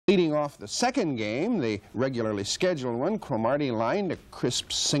Leading off the second game, the regularly scheduled one, Cromartie lined a crisp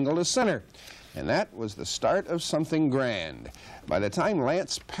single to center. And that was the start of something grand. By the time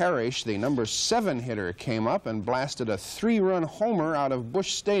Lance Parrish, the number 7 hitter, came up and blasted a 3-run homer out of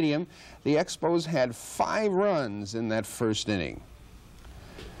Busch Stadium, the Expos had 5 runs in that first inning.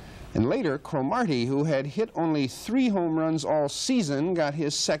 And later, Cromartie, who had hit only 3 home runs all season, got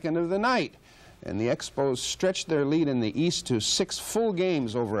his second of the night. And the Expos stretched their lead in the East to 6 full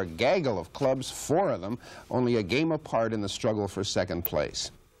games over a gaggle of clubs, 4 of them only a game apart in the struggle for second place.